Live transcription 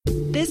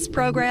This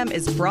program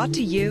is brought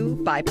to you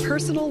by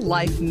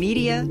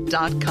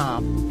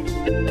PersonalLifeMedia.com.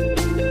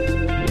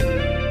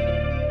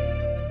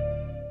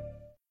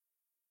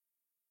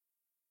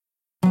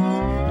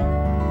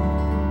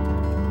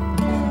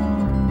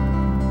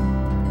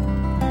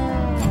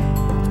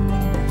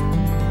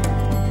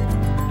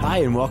 Hi,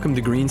 and welcome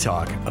to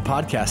GreenTalk, a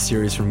podcast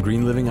series from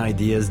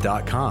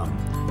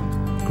greenlivingideas.com.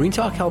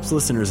 GreenTalk helps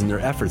listeners in their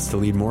efforts to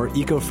lead more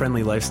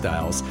eco-friendly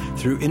lifestyles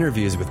through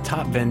interviews with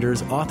top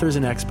vendors, authors,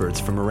 and experts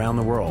from around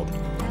the world.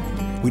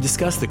 We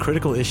discuss the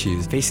critical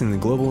issues facing the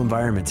global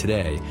environment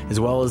today, as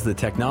well as the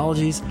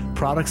technologies,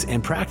 products,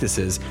 and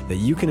practices that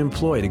you can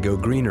employ to go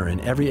greener in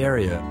every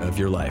area of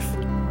your life.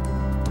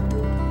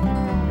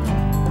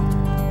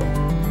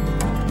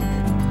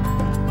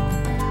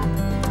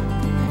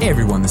 Hey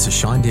everyone, this is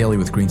Sean Daly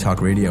with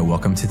GreenTalk Radio.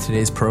 Welcome to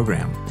today's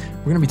program.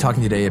 We're going to be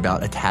talking today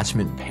about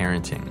attachment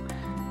parenting.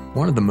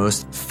 One of the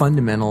most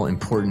fundamental,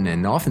 important,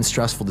 and often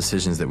stressful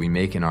decisions that we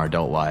make in our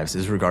adult lives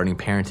is regarding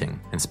parenting,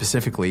 and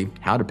specifically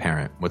how to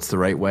parent. What's the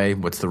right way?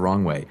 What's the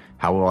wrong way?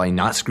 How will I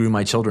not screw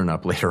my children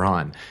up later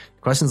on?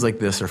 Questions like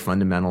this are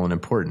fundamental and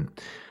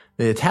important.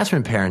 The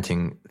attachment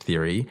parenting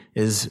theory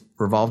is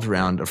revolved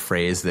around a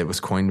phrase that was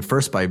coined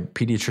first by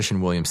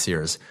pediatrician William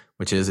Sears,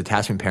 which is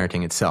attachment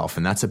parenting itself.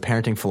 And that's a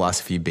parenting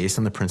philosophy based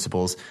on the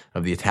principles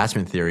of the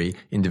attachment theory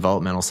in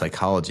developmental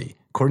psychology.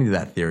 According to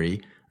that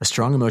theory, a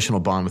strong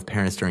emotional bond with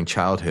parents during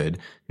childhood,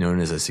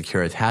 known as a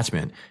secure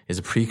attachment, is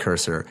a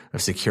precursor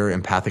of secure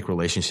empathic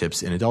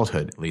relationships in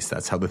adulthood. At least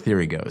that's how the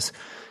theory goes.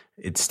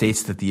 It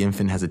states that the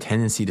infant has a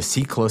tendency to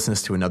seek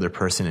closeness to another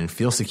person and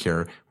feel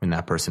secure when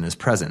that person is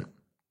present.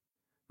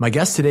 My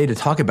guests today to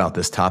talk about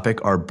this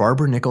topic are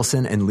Barbara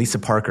Nicholson and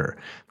Lysa Parker,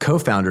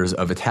 co-founders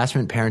of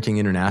Attachment Parenting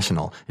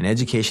International, an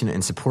education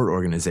and support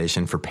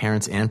organization for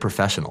parents and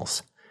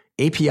professionals.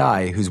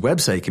 API, whose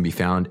website can be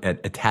found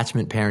at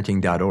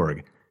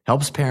attachmentparenting.org,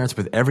 helps parents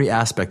with every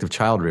aspect of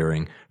child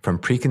rearing from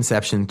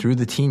preconception through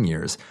the teen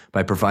years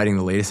by providing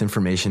the latest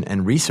information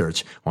and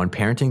research on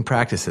parenting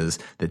practices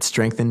that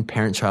strengthen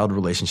parent-child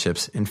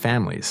relationships in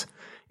families.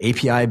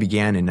 API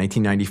began in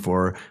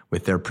 1994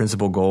 with their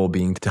principal goal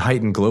being to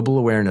heighten global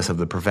awareness of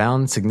the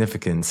profound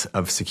significance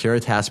of secure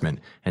attachment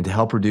and to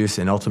help reduce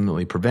and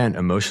ultimately prevent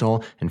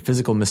emotional and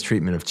physical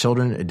mistreatment of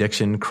children,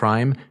 addiction,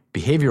 crime,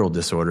 behavioral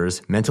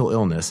disorders, mental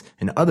illness,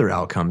 and other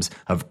outcomes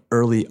of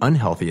early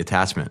unhealthy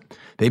attachment.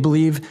 They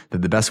believe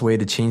that the best way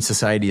to change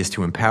society is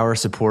to empower,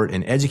 support,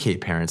 and educate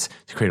parents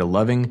to create a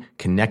loving,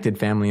 connected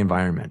family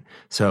environment.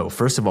 So,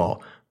 first of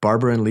all,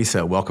 Barbara and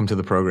Lysa, welcome to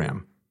the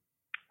program.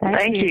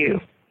 Thank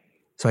you.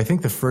 So I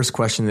think the first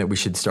question that we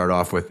should start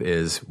off with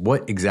is,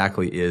 what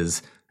exactly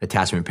is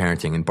attachment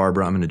parenting? And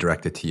Barbara, I'm going to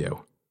direct it to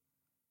you.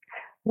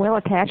 Well,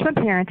 attachment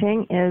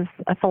parenting is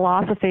a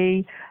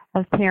philosophy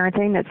of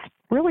parenting that's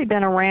really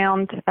been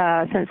around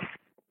since,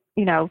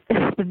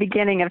 the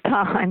beginning of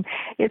time.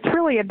 It's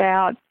really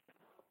about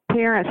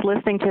parents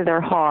listening to their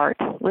heart,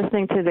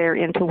 listening to their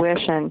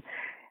intuition,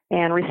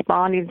 and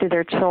responding to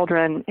their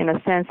children in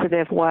a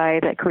sensitive way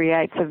that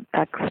creates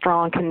a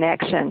strong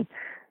connection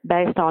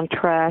based on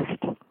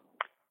trust.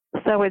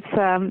 So it's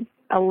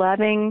a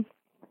loving,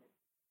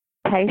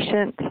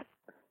 patient,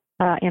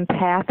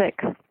 empathic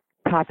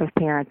type of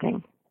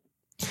parenting.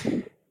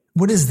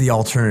 What is the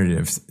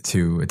alternative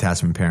to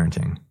attachment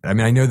parenting? I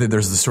mean, I know that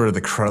there's the sort of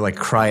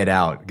cry it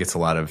out gets a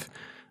lot of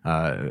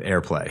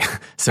airplay.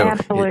 So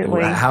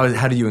absolutely.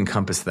 How do you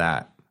encompass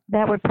that?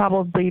 That would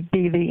probably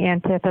be the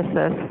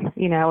antithesis,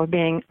 of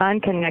being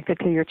unconnected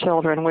to your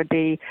children would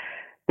be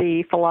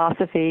the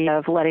philosophy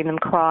of letting them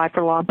cry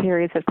for long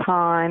periods of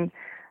time,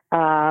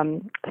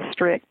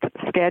 strict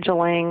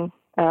scheduling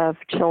of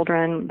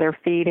children, their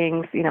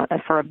feedings,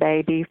 for a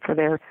baby, for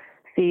their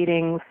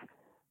feedings,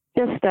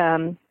 just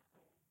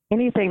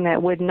anything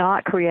that would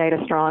not create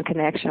a strong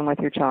connection with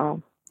your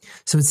child.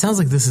 So it sounds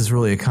like this is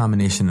really a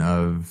combination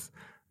of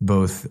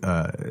both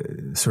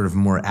sort of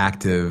more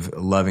active,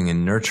 loving,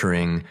 and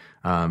nurturing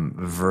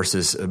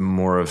versus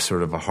more of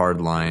sort of a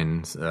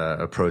hardline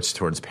approach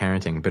towards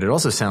parenting. But it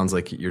also sounds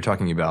like you're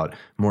talking about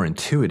more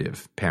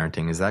intuitive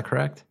parenting. Is that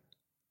correct?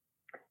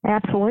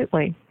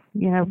 Absolutely.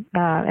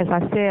 As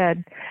I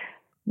said,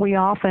 we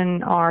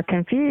often are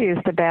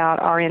confused about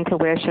our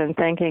intuition,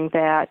 thinking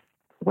that,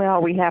 well,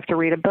 we have to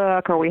read a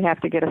book or we have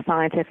to get a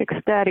scientific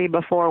study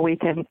before we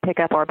can pick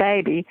up our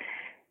baby.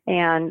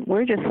 And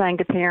we're just saying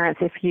to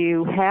parents, if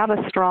you have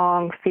a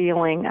strong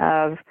feeling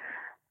of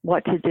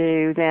what to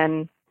do,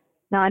 then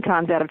 9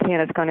 times out of 10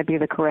 it's going to be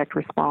the correct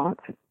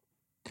response.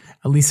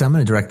 Lysa, I'm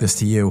going to direct this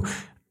to you.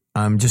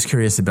 I'm just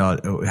curious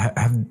about,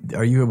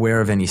 are you aware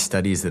of any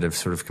studies that have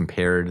sort of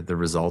compared the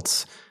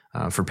results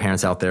for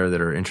parents out there that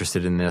are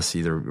interested in this,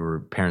 either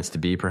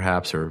parents-to-be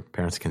perhaps, or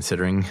parents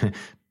considering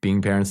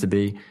being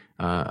parents-to-be,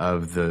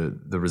 of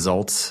the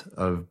results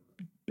of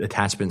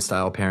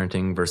attachment-style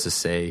parenting versus,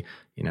 say,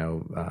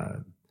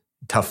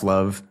 tough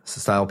love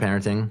style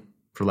parenting,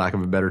 for lack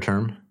of a better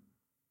term?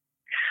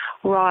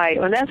 Right.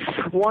 Well, that's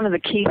one of the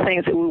key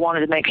things that we wanted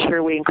to make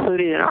sure we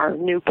included in our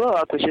new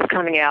book, which is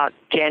coming out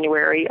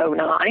January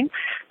 '09,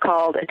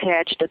 called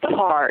Attached at the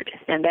Heart.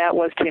 And that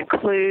was to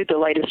include the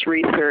latest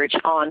research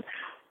on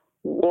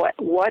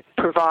what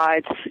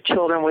provides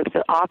children with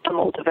the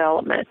optimal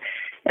development.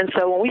 And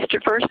so when we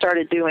first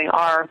started doing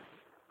our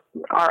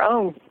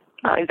own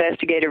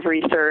investigative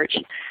research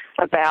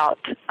about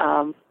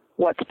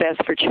what's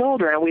best for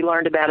children, we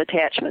learned about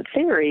attachment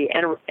theory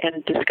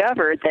and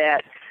discovered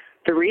that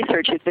the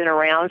research has been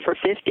around for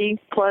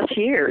 50-plus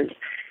years.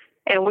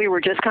 And we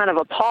were just kind of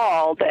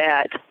appalled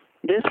that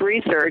this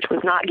research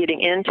was not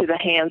getting into the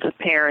hands of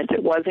parents.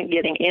 It wasn't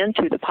getting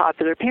into the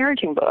popular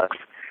parenting books.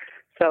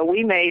 So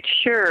we made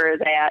sure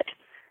that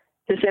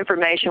this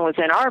information was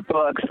in our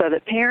book so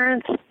that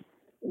parents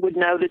would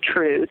know the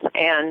truth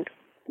and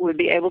would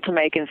be able to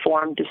make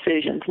informed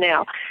decisions.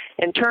 Now,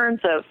 in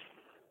terms of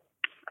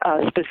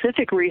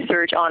specific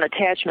research on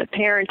attachment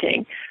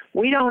parenting,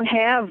 we don't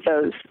have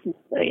those,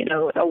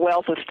 a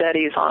wealth of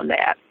studies on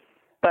that.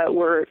 But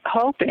we're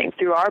hoping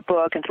through our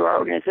book and through our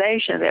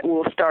organization that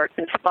we'll start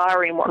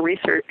inspiring more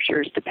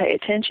researchers to pay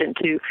attention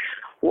to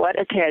what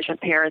attachment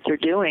parents are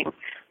doing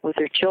with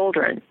their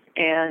children.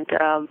 And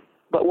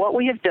but what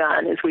we have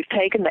done is we've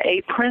taken the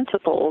 8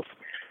 principles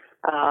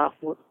of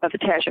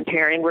attachment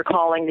parenting. We're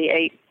calling the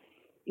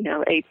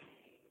 8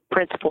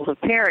 principles of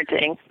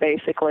parenting,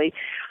 basically,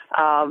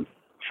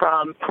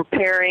 from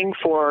preparing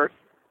for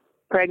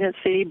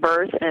pregnancy,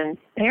 birth, and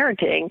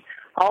parenting,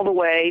 all the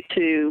way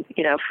to,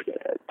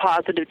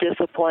 positive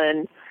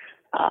discipline,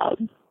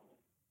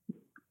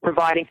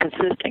 providing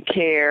consistent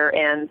care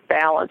and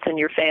balance in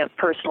your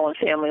personal and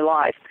family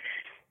life.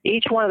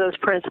 Each one of those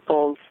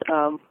principles,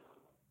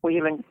 we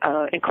have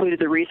included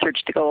the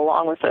research to go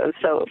along with those.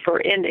 So for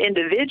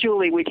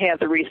individually, we'd have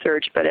the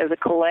research, but as a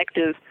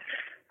collective,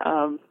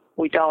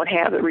 we don't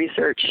have the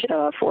research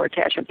for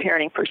attachment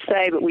parenting per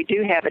se, but we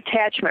do have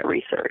attachment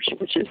research,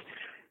 which is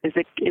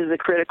a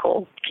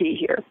critical key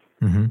here.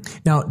 Mm-hmm.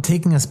 Now,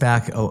 taking us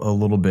back a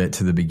little bit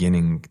to the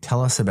beginning,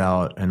 tell us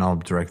about, and I'll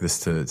direct this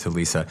to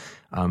Lysa,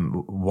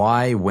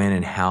 why, when,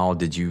 and how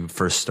did you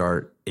first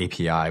start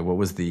API? What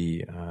was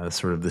the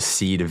sort of the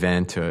seed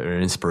event or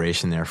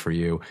inspiration there for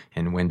you,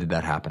 and when did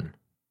that happen?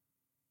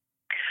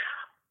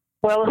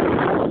 Well,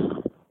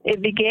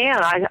 it began,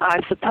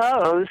 I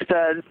suppose,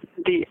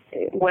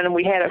 when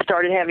we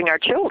started having our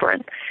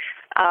children.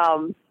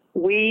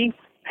 We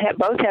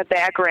both have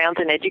backgrounds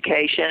in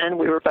education.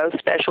 We were both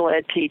special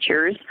ed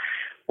teachers,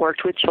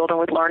 worked with children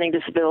with learning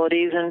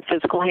disabilities and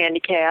physical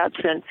handicaps,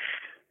 and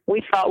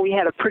we thought we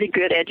had a pretty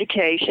good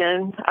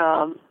education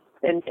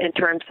in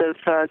terms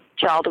of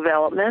child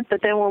development.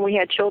 But then when we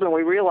had children,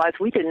 we realized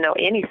we didn't know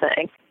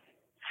anything.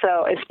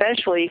 So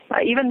especially,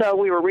 even though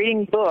we were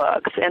reading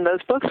books, and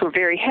those books were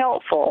very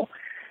helpful,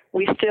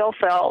 we still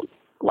felt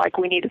like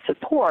we needed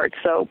support.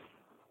 So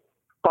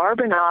Barb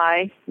and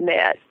I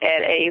met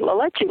at a La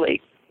Leche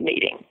League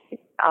meeting.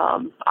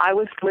 I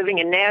was living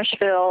in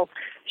Nashville.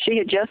 She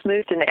had just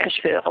moved to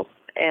Nashville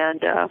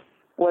and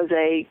was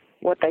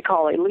what they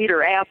call a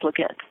leader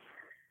applicant.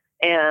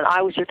 And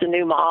I was just a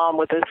new mom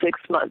with a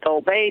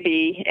 6-month-old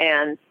baby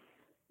and,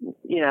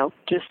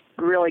 just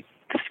really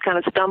kind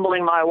of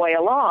stumbling my way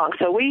along.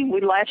 So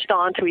we latched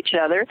on to each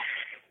other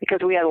because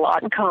we had a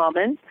lot in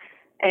common.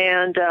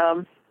 And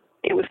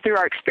it was through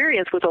our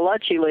experience with the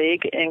Leche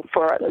League, and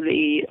for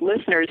the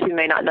listeners who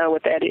may not know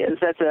what that is,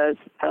 that's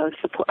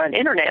an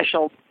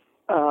international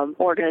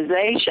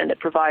organization that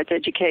provides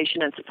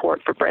education and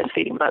support for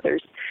breastfeeding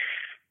mothers.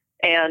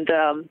 And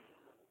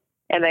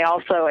they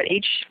also, at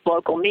each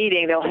local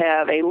meeting, they'll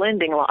have a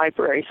lending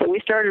library. So we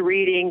started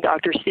reading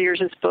Dr.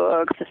 Sears'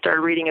 books and started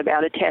reading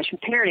about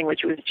attachment parenting,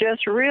 which was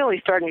just really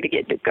starting to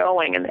get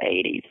going in the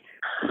 80s.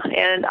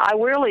 And I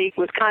really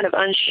was kind of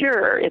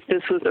unsure if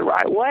this was the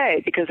right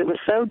way because it was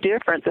so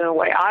different than the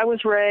way I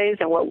was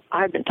raised and what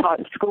I had been taught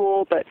in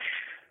school. But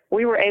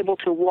we were able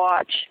to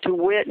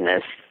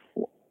witness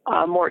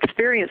more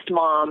experienced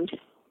moms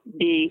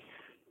be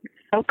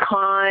so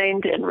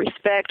kind and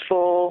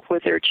respectful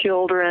with their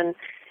children.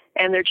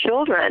 And their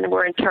children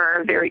were, in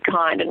turn, very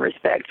kind and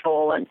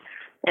respectful and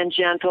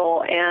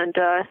gentle. And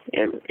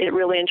it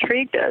really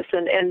intrigued us.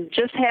 And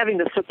just having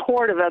the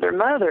support of other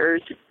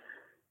mothers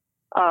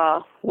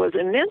was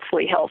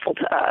immensely helpful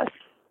to us.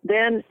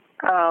 Then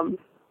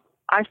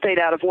I stayed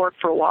out of work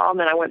for a while, and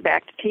then I went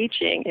back to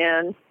teaching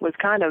and was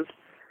kind of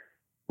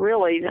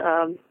really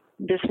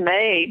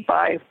dismayed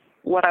by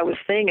what I was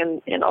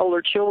seeing in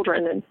older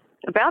children. And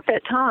about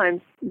that time,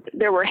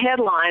 there were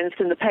headlines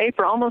in the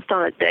paper almost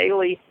on a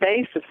daily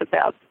basis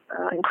about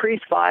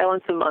increased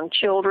violence among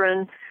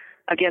children,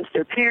 against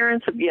their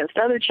parents, against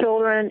other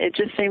children. It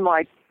just seemed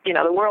like,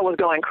 the world was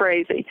going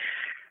crazy.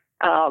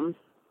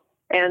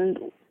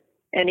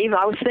 And even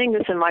I was seeing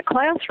this in my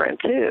classroom,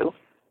 too.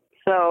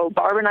 So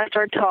Barbara and I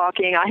started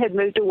talking. I had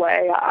moved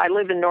away. I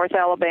live in North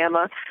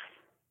Alabama.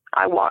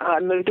 I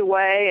moved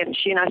away, and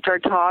she and I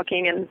started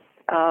talking,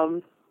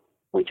 and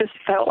we just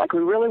felt like we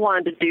really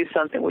wanted to do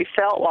something. We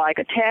felt like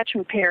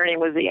attachment parenting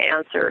was the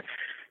answer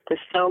to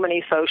so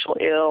many social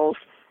ills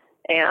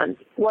And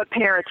what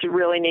parents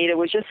really needed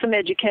was just some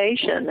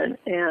education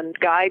and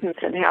guidance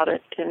in how to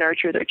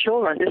nurture their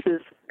children. This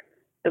is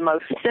the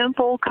most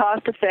simple,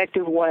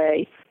 cost-effective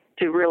way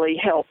to really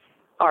help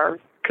our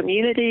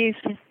communities,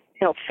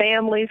 help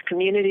families,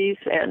 communities,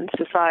 and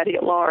society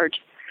at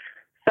large.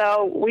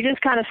 So we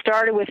just kind of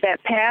started with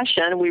that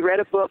passion. We read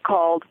a book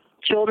called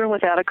Children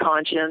Without a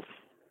Conscience.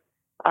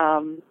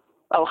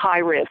 High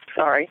Risk,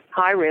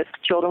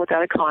 Children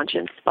Without a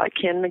Conscience by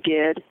Ken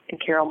McGidd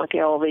and Carol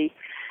McElvey.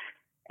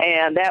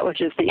 And that was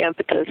just the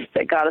impetus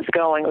that got us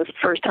going. It was the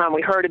first time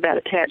we heard about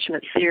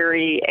attachment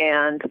theory,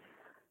 and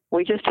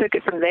we just took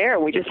it from there.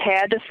 We just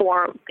had to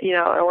form, an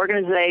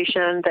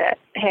organization that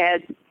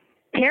had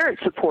parent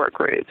support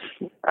groups,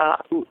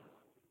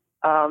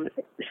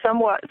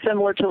 somewhat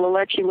similar to the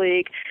Lecce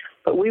League,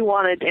 but we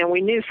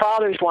knew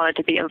fathers wanted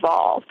to be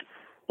involved.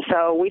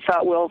 So we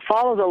thought we'll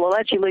follow the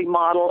Lecce League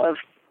model of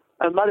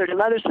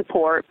mother-to-mother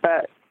support,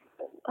 but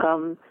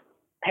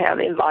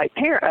invite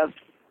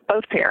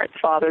both parents,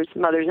 fathers,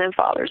 mothers, and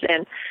fathers.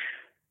 And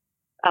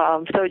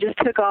so it just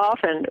took off,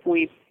 and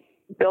we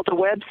built a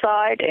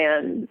website,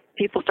 and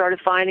people started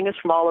finding us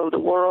from all over the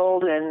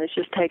world, and it's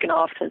just taken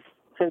off since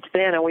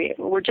then. And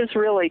we're just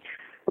really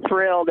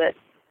thrilled that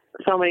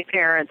so many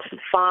parents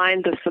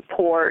find the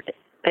support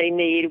they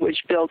need, which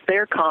builds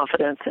their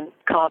confidence and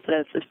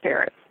confidence as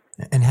parents.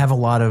 And have a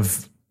lot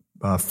of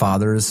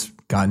fathers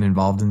gotten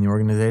involved in the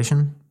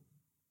organization?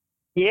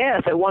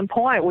 Yes, at one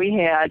point we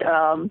had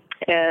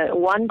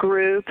one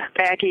group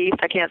back east,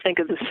 I can't think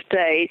of the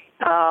state,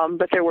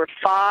 but there were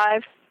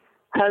 5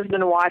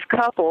 husband and wife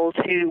couples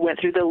who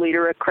went through the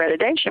Leader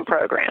Accreditation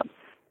Program.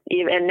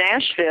 Even in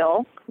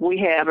Nashville, we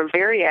have a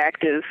very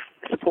active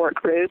support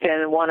group,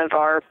 and one of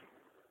our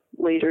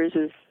leaders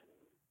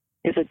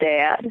is a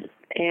dad,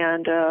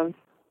 and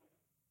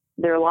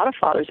there are a lot of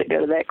fathers that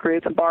go to that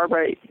group, and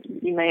Barbara,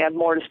 you may have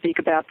more to speak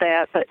about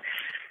that, but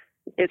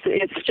it's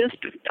just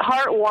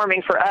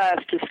heartwarming for us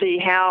to see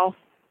how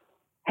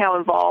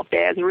involved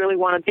dads really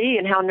want to be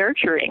and how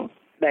nurturing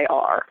they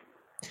are.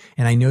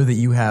 And I know that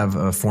you have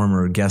a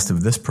former guest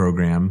of this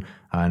program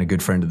and a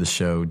good friend of the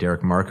show,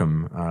 Derek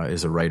Markham,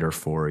 is a writer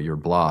for your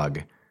blog.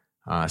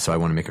 So I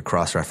want to make a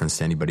cross-reference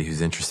to anybody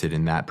who's interested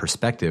in that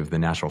perspective, the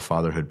natural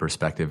fatherhood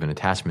perspective and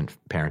attachment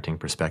parenting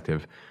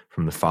perspective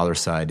from the father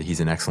side. He's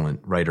an excellent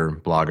writer,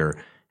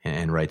 blogger,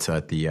 and writes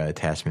at the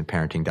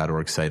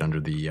attachmentparenting.org site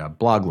under the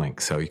blog link.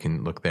 So you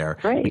can look there,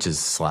 which is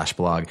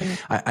 /blog.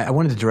 I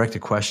wanted to direct a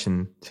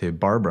question to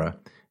Barbara.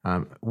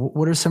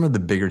 What are some of the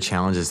bigger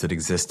challenges that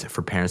exist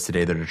for parents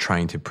today that are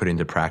trying to put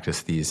into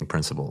practice these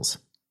principles?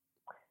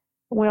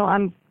 Well,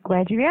 I'm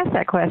glad you asked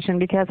that question,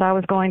 because I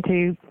was going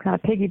to kind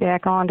of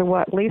piggyback on to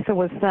what Lysa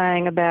was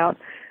saying about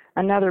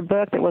another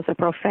book that was a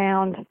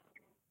profound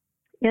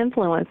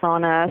influence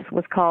on us,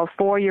 was called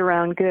For Your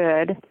Own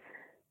Good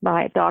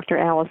by Dr.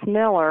 Alice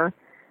Miller.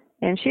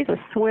 And she's a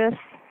Swiss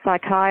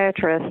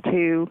psychiatrist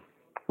who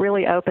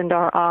really opened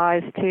our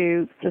eyes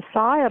to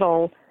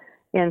societal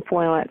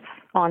influence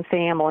on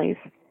families.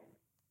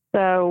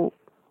 So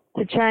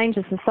to change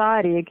the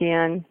society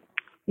again,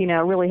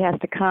 really has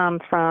to come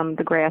from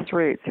the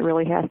grassroots. It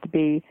really has to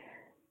be,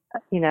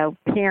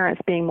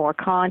 parents being more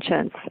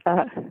conscious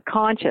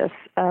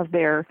of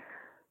their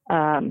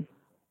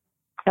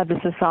of the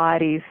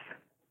society's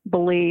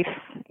beliefs,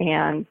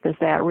 and does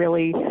that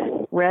really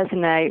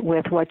resonate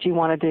with what you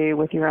want to do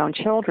with your own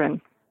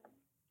children?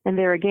 And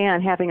there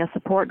again, having a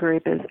support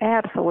group is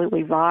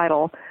absolutely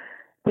vital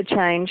to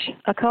change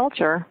a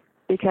culture,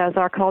 because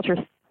our culture,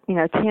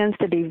 tends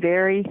to be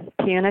very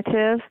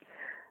punitive.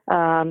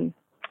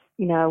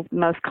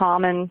 Most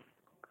common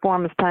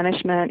form of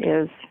punishment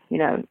is,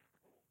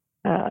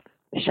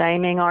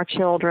 shaming our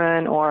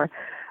children, or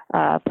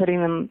putting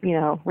them,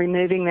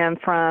 removing them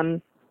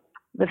from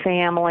the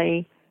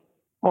family,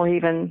 or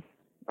even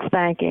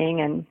spanking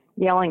and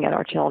yelling at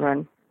our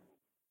children.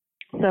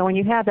 So when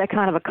you have that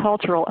kind of a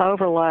cultural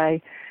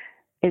overlay,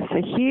 it's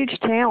a huge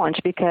challenge,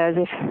 because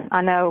if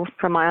I know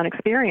from my own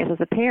experience as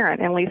a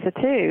parent, and Lysa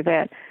too,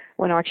 that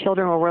when our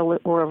children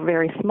were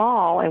very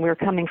small and we were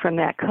coming from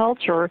that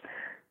culture,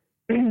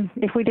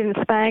 if we didn't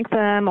spank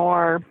them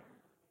or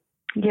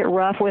get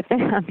rough with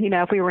them,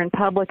 if we were in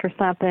public or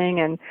something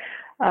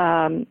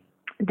and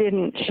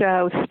didn't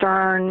show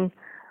stern,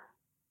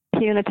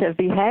 punitive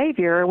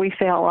behavior, we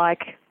felt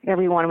like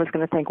everyone was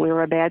going to think we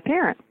were a bad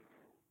parent.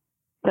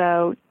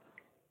 So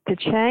to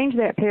change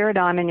that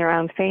paradigm in your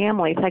own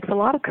family takes a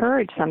lot of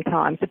courage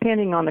sometimes,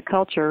 depending on the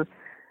culture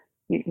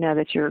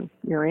that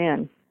you're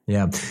in.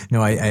 Yeah,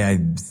 no, I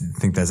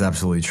think that's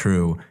absolutely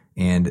true.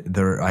 And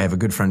I have a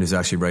good friend who's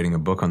actually writing a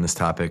book on this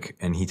topic,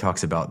 and he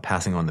talks about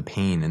passing on the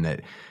pain, and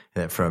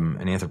that from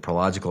an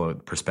anthropological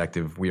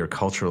perspective, we are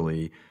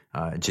culturally,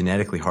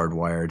 genetically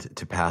hardwired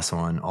to pass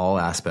on all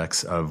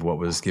aspects of what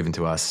was given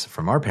to us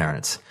from our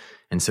parents.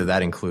 And so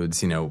that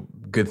includes,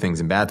 good things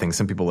and bad things.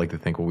 Some people like to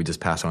think, well, we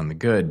just pass on the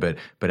good,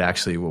 but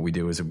actually what we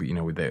do is,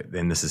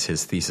 and this is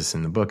his thesis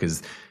in the book,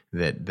 is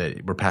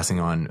that we're passing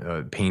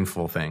on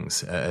painful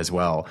things as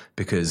well,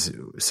 because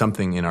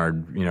something in our,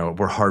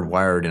 we're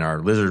hardwired in our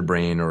lizard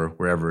brain or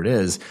wherever it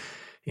is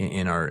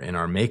in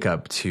our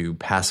makeup to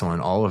pass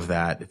on all of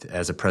that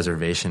as a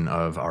preservation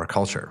of our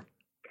culture.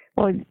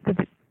 Well,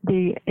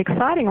 the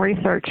exciting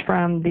research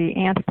from the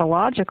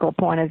anthropological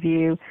point of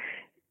view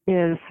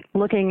is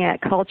looking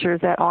at cultures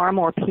that are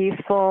more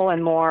peaceful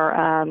and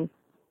more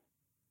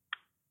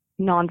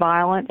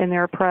nonviolent in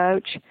their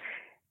approach.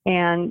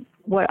 And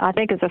what I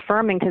think is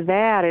affirming to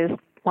that is,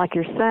 like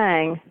you're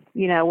saying,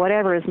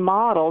 whatever is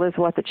modeled is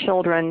what the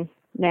children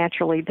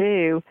naturally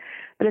do.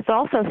 But it's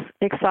also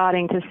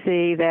exciting to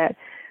see that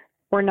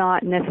we're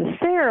not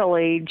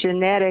necessarily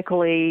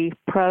genetically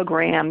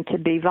programmed to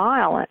be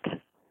violent,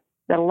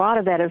 that a lot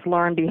of that is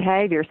learned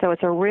behavior. So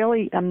it's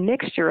a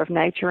mixture of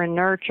nature and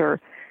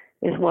nurture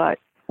is what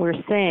we're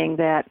seeing,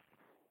 that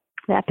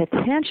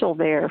potential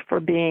there for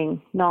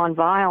being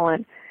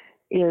nonviolent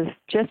is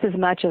just as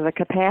much of a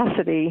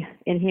capacity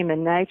in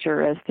human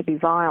nature as to be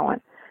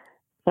violent.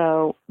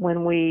 So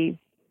when we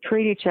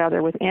treat each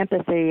other with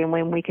empathy and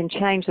when we can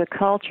change the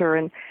culture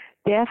and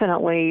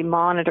definitely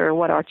monitor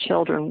what our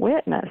children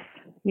witness,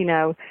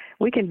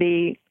 we can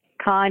be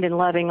kind and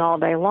loving all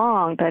day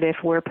long, but if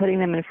we're putting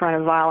them in front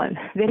of violent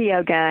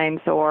video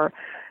games or,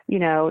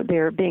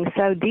 they're being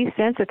so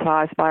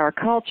desensitized by our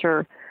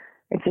culture,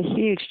 it's a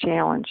huge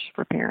challenge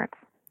for parents.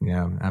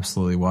 Yeah,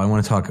 absolutely. Well, I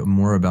want to talk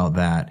more about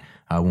that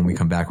when we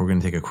come back. We're going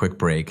to take a quick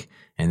break,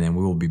 and then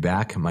we will be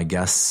back. My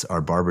guests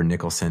are Barbara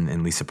Nicholson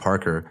and Lysa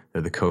Parker.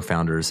 They're the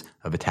co-founders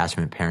of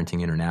Attachment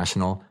Parenting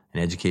International, an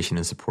education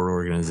and support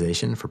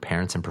organization for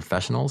parents and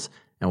professionals.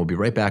 And we'll be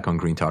right back on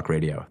GreenTalk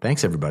Radio.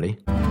 Thanks, everybody.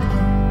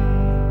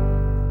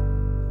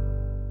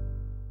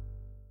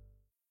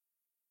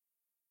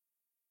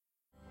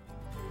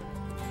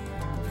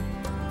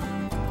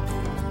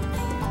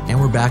 And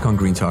we're back on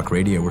GreenTalk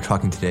Radio. We're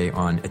talking today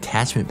on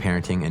attachment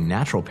parenting and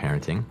natural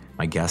parenting.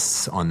 My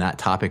guests on that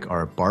topic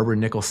are Barbara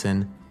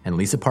Nicholson and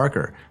Lysa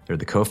Parker. They're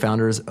the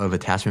co-founders of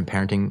Attachment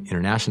Parenting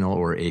International,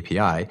 or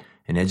API,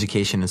 an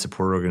education and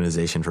support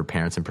organization for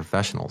parents and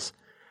professionals.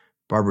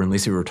 Barbara and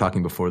Lysa, we were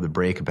talking before the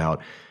break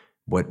about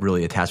what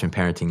really attachment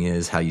parenting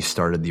is, how you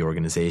started the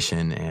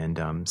organization,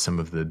 and some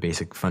of the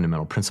basic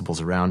fundamental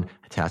principles around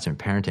attachment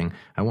parenting.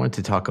 I wanted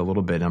to talk a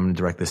little bit, I'm going to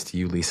direct this to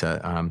you,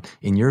 Lysa.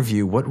 In your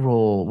view,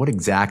 what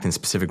exact and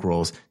specific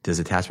roles does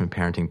attachment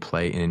parenting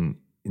play in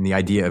the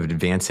idea of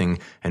advancing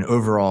an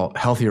overall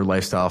healthier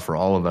lifestyle for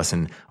all of us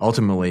and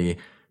ultimately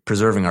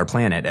preserving our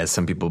planet, as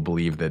some people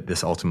believe that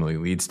this ultimately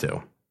leads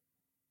to?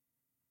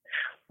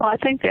 Well, I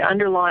think the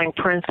underlying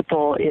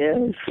principle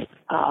is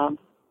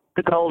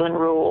the golden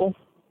rule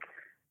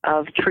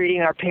of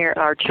treating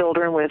our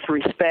children with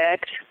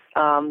respect,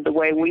 the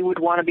way we would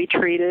want to be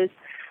treated,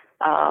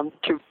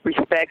 to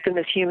respect them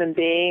as human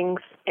beings,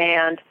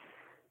 and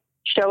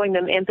showing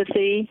them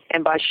empathy.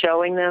 And by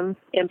showing them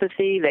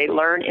empathy, they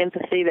learn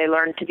empathy. They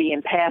learn to be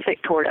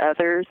empathic toward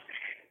others,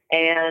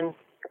 and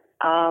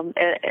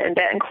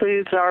that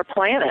includes our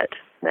planet.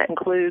 That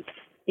includes,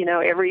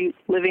 every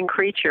living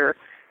creature.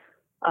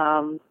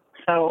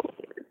 So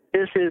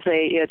this is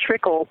a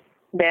trickle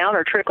down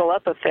or trickle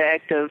up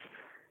effect of,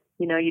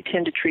 you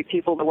tend to treat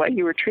people the way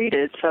you were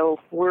treated. So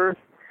we're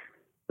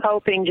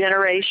hoping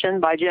generation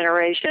by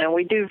generation, and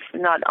we do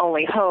not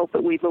only hope,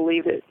 but we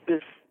believe that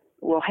this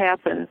will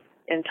happen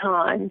in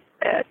time,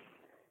 that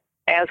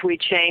as we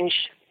change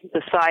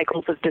the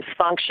cycles of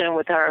dysfunction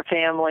with our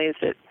families,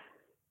 that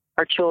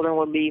our children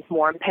will be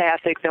more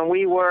empathic than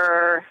we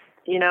were,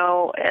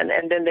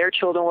 and then their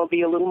children will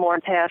be a little more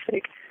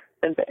empathic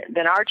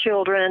than our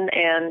children,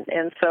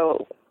 and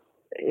so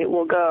it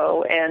will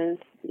go. And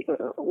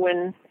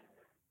when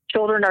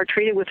children are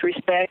treated with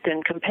respect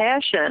and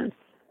compassion,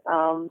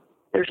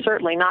 they're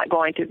certainly not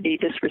going to be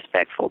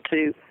disrespectful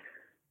to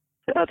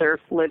other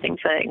living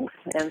things.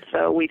 And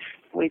so we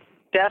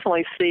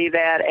definitely see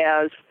that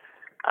as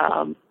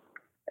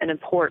an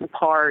important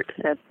part,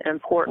 an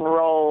important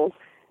role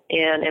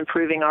in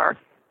improving our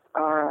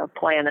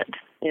planet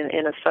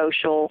in a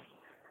social,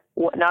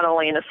 not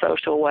only in a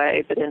social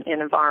way, but in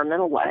an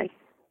environmental way.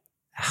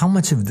 How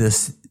much of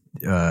this,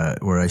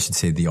 or I should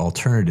say the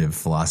alternative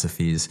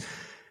philosophies,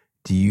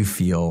 do you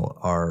feel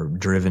are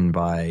driven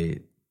by,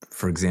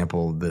 for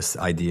example, this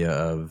idea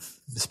of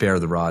spare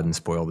the rod and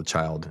spoil the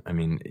child? I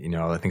mean,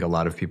 I think a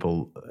lot of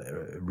people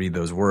read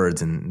those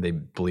words and they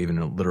believe in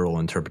a literal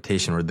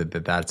interpretation, or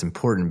that's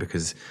important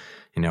because,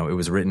 it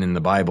was written in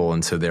the Bible,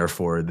 and so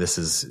therefore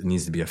this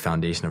needs to be a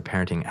foundation of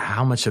parenting.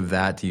 How much of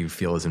that do you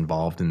feel is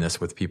involved in this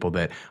with people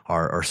that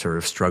are sort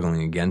of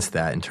struggling against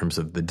that in terms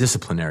of the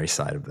disciplinary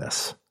side of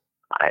this?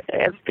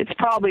 It's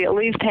probably at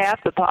least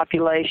half the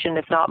population,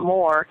 if not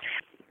more.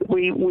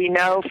 We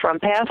know from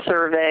past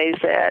surveys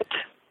that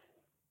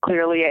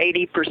clearly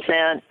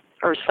 80%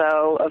 or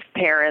so of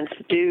parents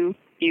do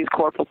use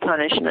corporal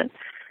punishment.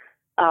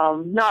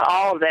 Not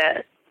all of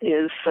that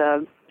is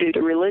due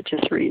to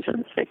religious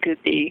reasons. It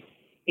could be,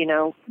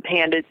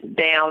 handed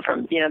down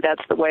from,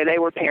 that's the way they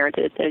were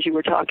parented, as you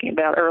were talking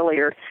about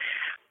earlier.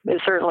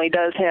 It certainly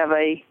does have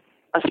a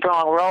a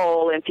strong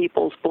role in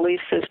people's belief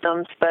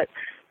systems, but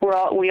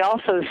we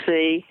also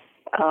see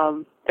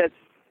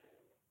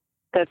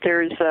that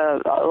there's a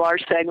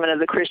large segment of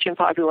the Christian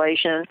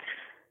population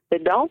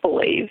that don't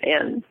believe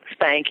in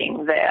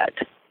spanking, that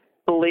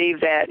believe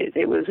that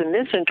it was a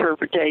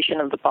misinterpretation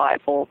of the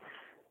Bible,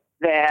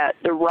 that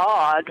the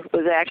rod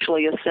was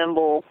actually a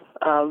symbol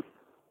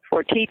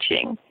for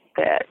teaching,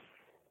 that,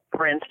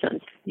 for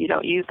instance,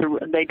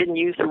 they didn't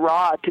use the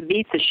rod to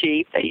beat the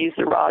sheep, they used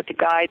the rod to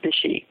guide the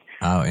sheep.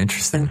 Oh,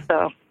 interesting.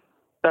 And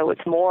so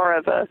it's more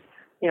of a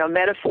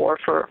metaphor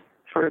for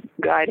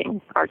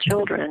guiding our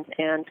children.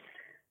 And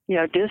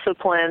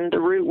discipline, the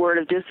root word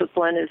of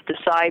discipline is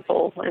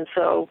disciple, and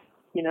so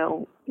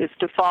it's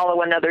to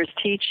follow another's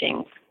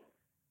teaching.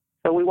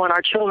 So we want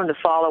our children to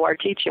follow our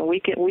teaching. We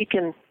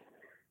can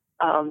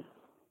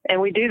and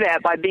we do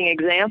that by being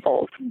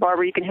examples.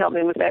 Barbara, you can help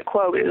me with that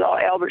quote. It was all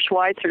Albert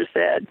Schweitzer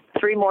said.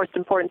 3 most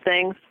important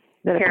things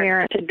that a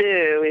parent to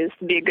do is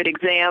be a good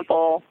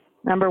example.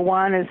 Number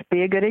 1 is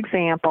be a good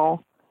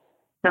example.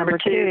 Number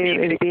 2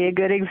 is be a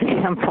good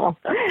example.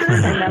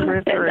 And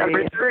number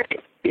 3,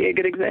 be a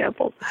good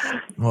example.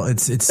 Well,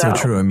 it's so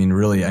true. I mean,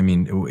 really,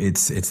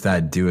 it's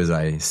that do as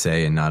I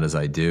say and not as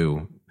I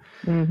do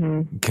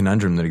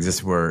conundrum that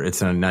exists, where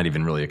it's not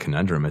even really a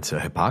conundrum. It's a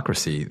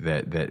hypocrisy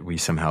that we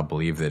somehow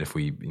believe that if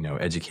we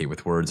educate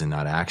with words and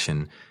not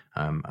action.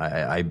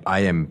 I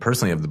am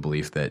personally of the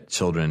belief that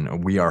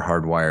children, we are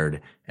hardwired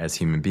as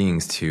human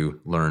beings to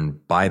learn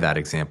by that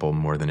example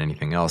more than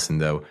anything else. And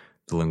though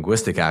the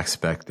linguistic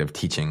aspect of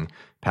teaching,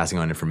 passing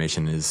on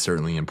information is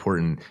certainly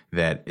important,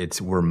 that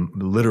we're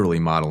literally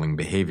modeling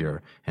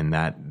behavior, and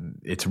that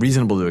it's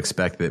reasonable to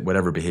expect that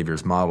whatever behavior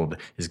is modeled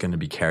is going to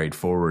be carried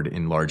forward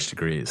in large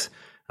degrees.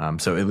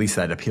 So at least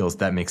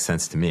that makes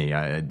sense to me,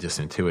 just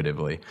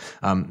intuitively.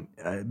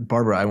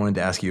 Barbara, I wanted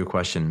to ask you a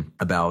question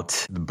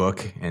about the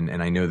book,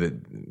 and I know that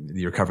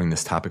you're covering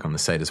this topic on the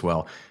site as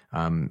well.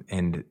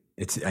 And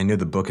I know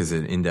the book is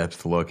an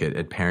in-depth look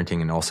at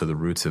parenting and also the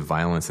roots of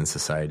violence in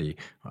society.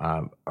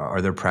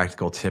 Are there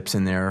practical tips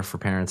in there for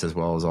parents as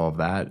well as all of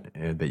that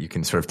you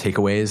can sort of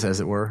takeaways, as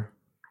it were?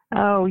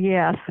 Oh,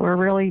 yes. We're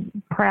really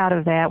proud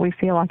of that. We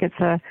feel like it's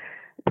a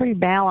pretty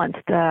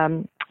balanced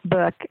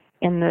book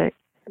in the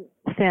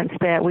sense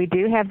that we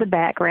do have the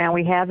background,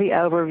 we have the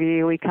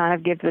overview, we kind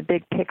of give the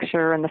big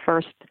picture in the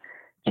first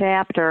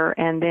chapter,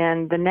 and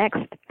then the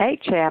next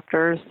 8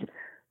 chapters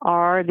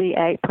are the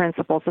 8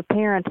 principles of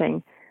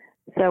parenting.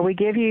 So we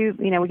give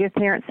we give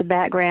parents the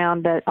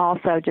background, but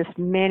also just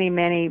many,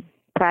 many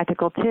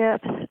practical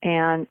tips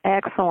and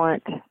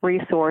excellent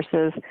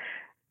resources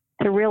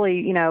to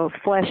really,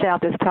 flesh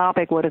out this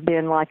topic would have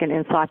been like an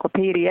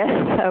encyclopedia.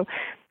 So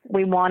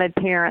we wanted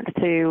parents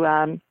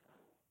to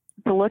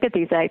look at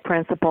these 8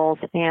 principles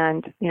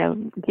and,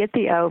 get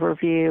the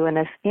overview. And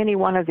if any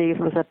one of these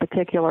was a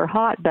particular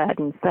hot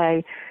button,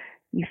 say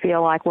you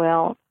feel like,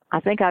 well, I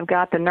think I've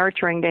got the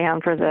nurturing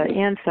down for the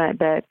infant,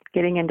 but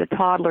getting into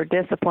toddler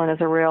discipline is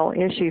a real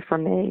issue for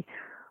me.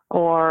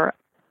 Or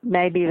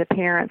maybe the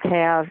parents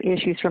have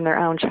issues from their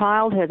own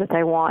childhood that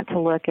they want to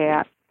look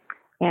at,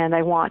 and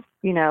they want,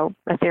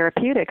 a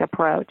therapeutic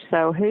approach.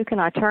 So who can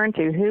I turn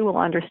to? Who will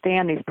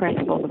understand these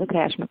principles of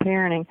attachment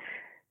parenting?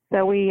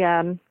 So we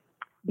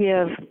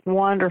give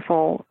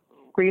wonderful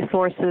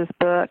resources,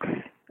 books,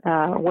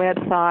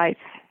 websites,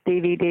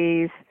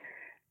 DVDs.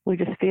 We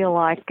just feel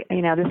like,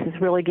 this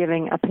is really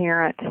giving a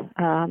parent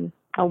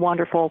a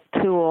wonderful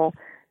tool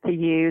to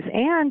use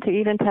and to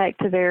even take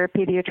to their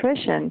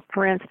pediatrician.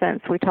 For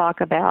instance, we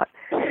talk about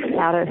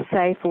how to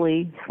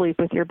safely sleep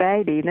with your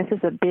baby. And this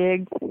is a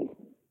big,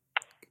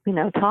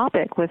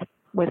 topic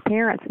with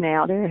parents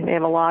now. They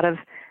have a lot of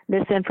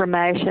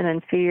misinformation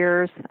and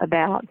fears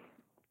about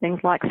things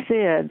like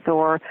SIDS,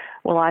 or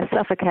will I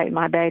suffocate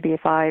my baby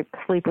if I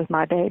sleep with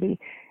my baby?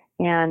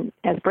 And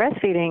as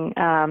breastfeeding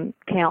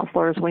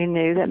counselors, we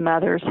knew that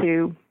mothers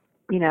who,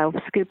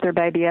 scooped their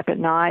baby up at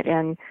night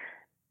and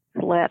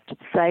slept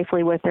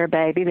safely with their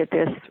baby, that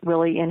this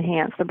really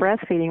enhanced the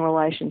breastfeeding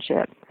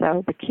relationship.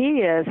 So the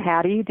key is,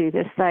 how do you do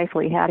this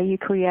safely? How do you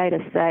create a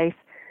safe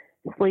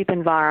sleep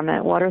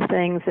environment? What are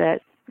things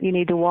that you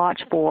need to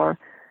watch for?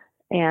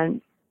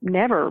 And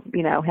never,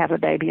 have a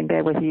baby in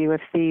bed with you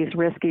if these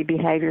risky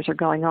behaviors are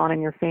going on in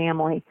your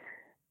family.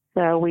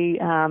 So we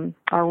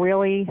are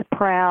really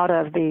proud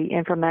of the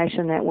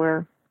information that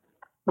we're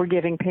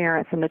giving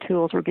parents and the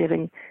tools we're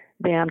giving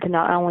them to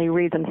not only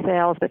read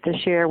themselves, but to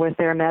share with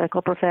their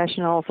medical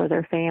professionals or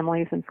their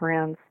families and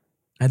friends.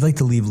 I'd like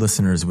to leave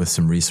listeners with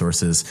some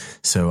resources,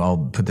 so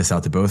I'll put this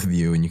out to both of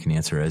you, and you can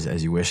answer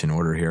as you wish in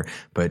order here.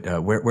 But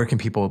where can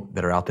people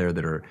that are out there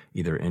that are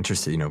either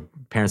interested,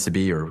 parents to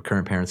be or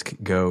current parents,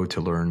 go to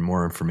learn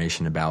more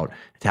information about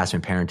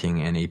attachment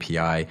parenting and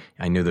API?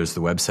 I know there's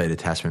the website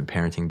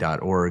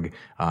attachmentparenting.org.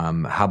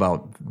 How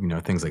about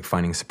things like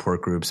finding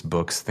support groups,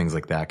 books, things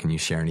like that? Can you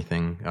share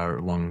anything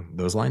along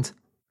those lines?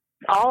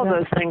 All of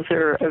those things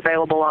are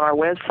available on our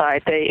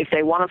website. If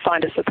they want to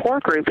find a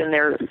support group in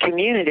their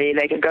community,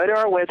 they can go to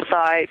our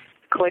website,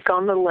 click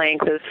on the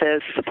link that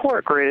says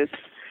support groups,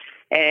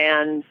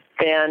 and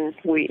then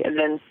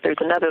there's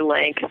another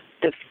link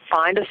to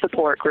find a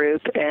support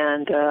group,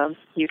 and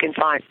you can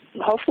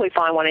hopefully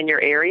find one in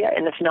your area.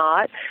 And if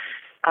not,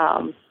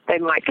 they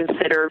might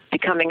consider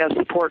becoming a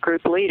support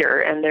group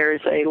leader, and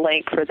there's a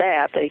link for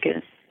that. They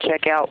can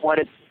check out what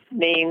it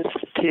means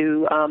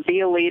to be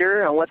a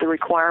leader and what the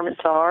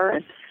requirements are.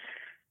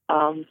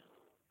 And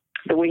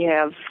we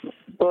have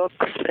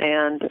books,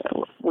 and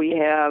we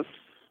have,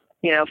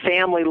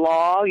 family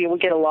law. We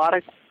get a lot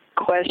of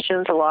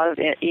questions, a lot of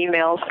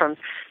emails from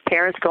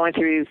parents going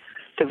through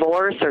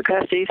divorce or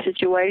custody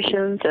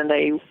situations, and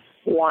they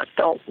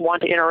don't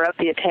want to interrupt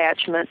the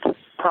attachment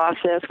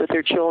process with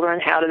their children.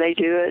 How do they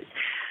do it?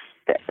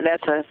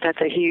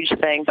 That's a huge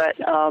thing. But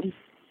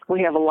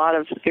we have a lot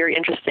of very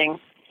interesting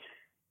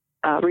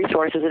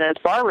resources. And as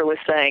Barbara was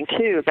saying,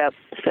 too, about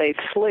Safe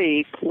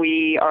Sleep,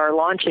 we are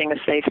launching a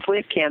Safe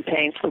Sleep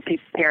campaign, so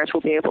parents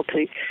will be able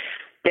to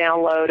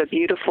download a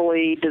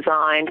beautifully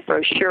designed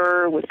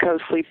brochure with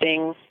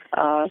co-sleeping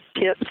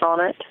tips on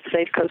it,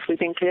 safe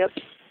co-sleeping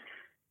tips,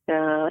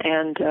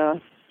 and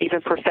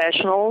even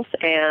professionals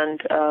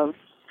and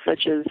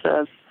such as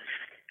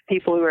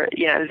people who are,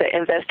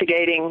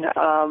 investigating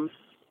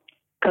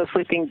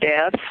co-sleeping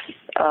deaths.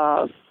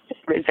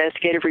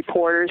 Investigative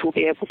reporters will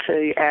be able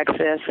to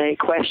access a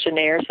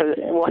questionnaire, so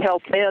it will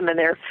help them in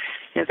their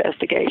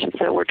investigation.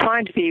 So we're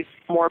trying to be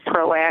more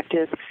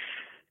proactive.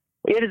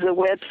 It is a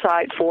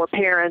website for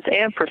parents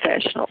and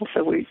professionals,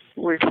 so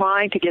we're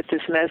trying to get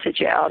this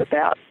message out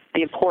about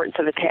the importance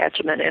of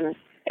attachment and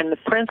the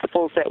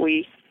principles that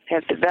we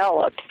have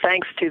developed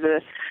thanks to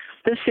the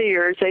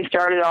Sears. They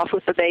started off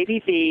with the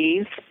baby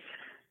bees,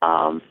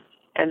 and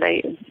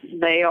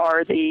they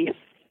are the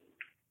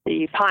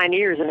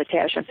pioneers in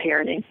attachment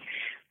parenting.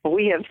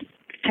 We have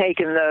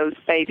taken those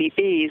baby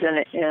bees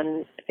and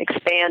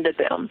expanded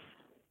them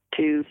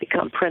to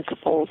become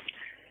principles.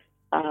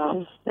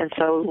 And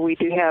so we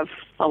do have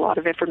a lot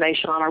of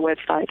information on our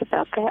website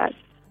about that.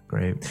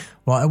 Great.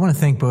 Well, I want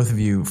to thank both of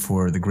you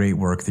for the great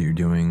work that you're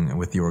doing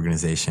with the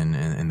organization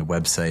and the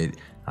website.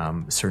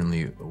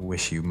 Certainly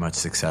wish you much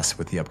success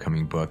with the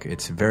upcoming book.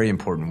 It's very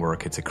important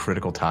work. It's a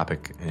critical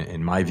topic,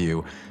 in my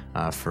view,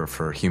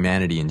 for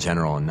humanity in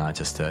general, and not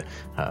just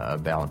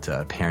about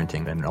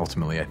parenting, and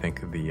ultimately, I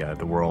think,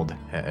 the world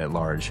at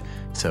large.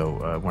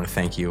 So I want to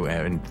thank you,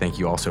 and thank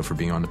you also for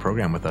being on the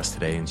program with us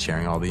today and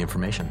sharing all the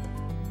information.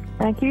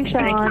 Thank you,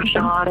 Sean. Thank you,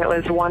 Sean. It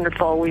was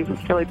wonderful. We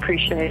really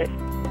appreciate it.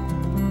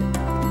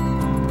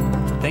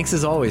 Thanks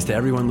as always to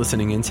everyone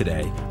listening in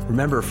today.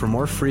 Remember, for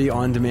more free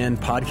on-demand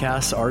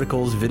podcasts,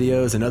 articles,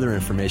 videos, and other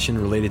information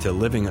related to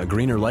living a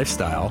greener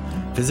lifestyle,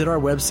 visit our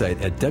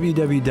website at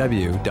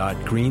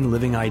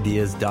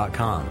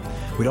www.greenlivingideas.com.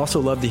 We'd also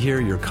love to hear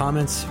your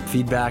comments,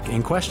 feedback,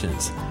 and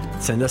questions.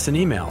 Send us an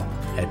email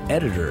at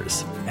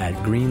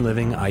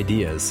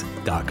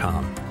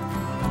editors@greenlivingideas.com.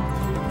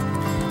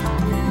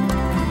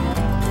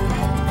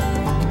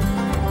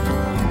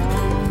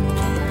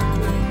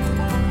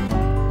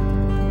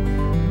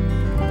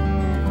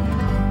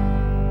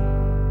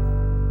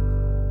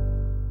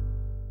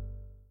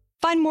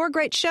 Find more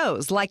great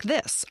shows like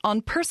this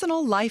on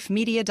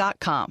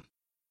personallifemedia.com.